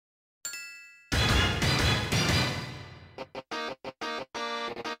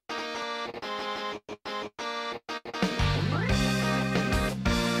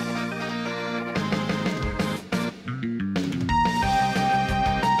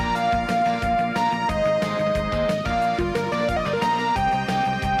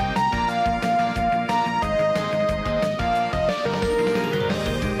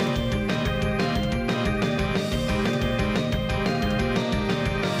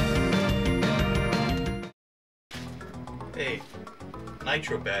Hey,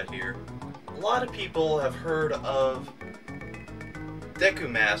 Nitro here. A lot of people have heard of Deku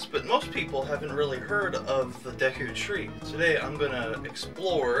Mask, but most people haven't really heard of the Deku tree. Today I'm going to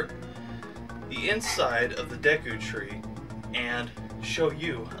explore the inside of the Deku tree and show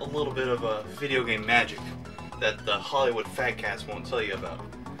you a little bit of a video game magic that the Hollywood fat cats won't tell you about.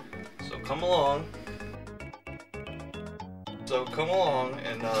 So come along.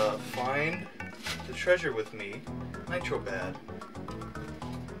 And find the treasure with me, Nitro.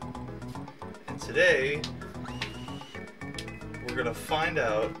 And today we're gonna find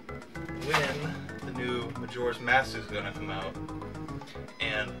out when the new Majora's Mask is gonna come out.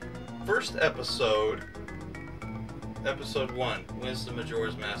 And first episode 1, when's the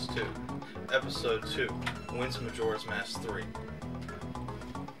Majora's Mask 2? Episode 2, when's Majora's Mask 3?